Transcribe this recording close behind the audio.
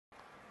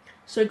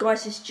So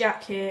guys, it's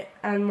Jack here,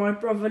 and my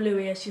brother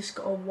Louis has just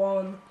got a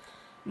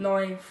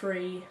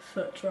 193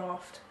 FUT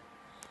draft.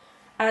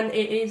 And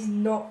it is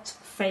not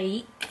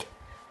fake.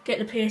 Get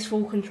the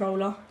PS4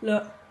 controller,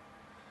 look.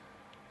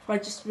 If I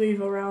just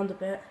move around a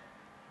bit.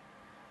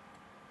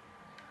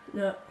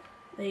 Look,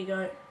 there you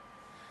go.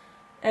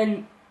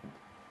 And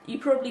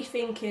you're probably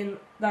thinking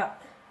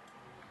that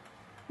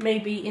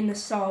maybe in the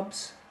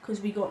subs,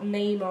 because we got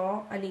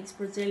Neymar and he's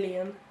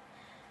Brazilian,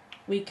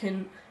 we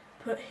can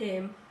put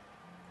him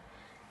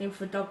in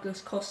for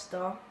Douglas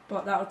Costa,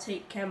 but that'll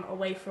take Kem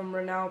away from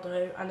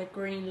Ronaldo and a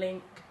green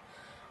link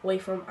away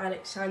from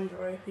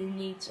Alexandro, who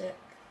needs it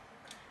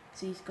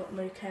because he's got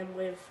no Kem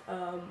with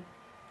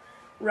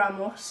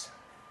Ramos.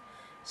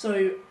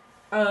 So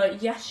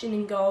Yashin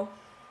in goal,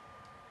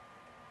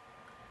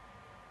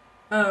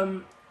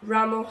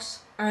 Ramos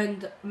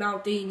and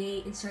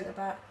Maldini in centre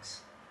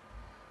backs,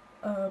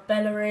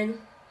 Bellerin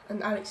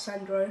and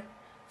Alexandro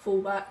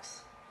full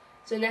backs,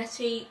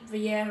 Zanetti,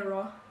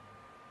 Vieira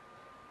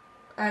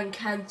and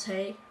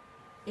Kante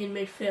in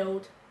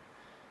midfield,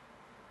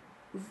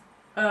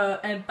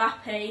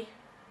 Mbappe,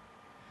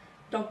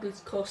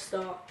 Douglas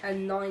Costa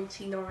and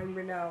 99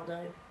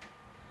 Ronaldo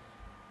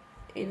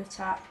in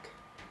attack.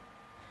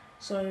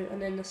 So,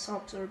 and then the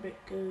subs are a bit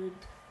good.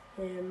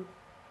 Him.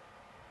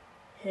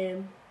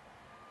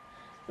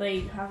 There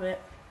you have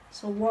it.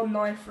 So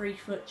 193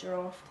 FUT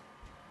draft.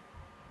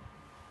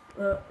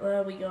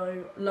 There we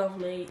go.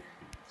 Lovely.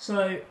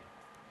 So,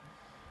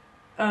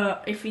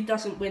 if he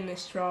doesn't win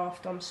this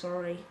draft, I'm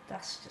sorry.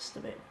 That's just a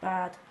bit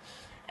bad.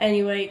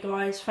 Anyway,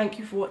 guys, thank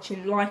you for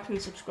watching. Like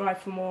and subscribe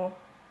for more.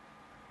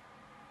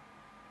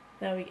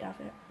 There we have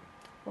it.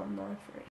 193.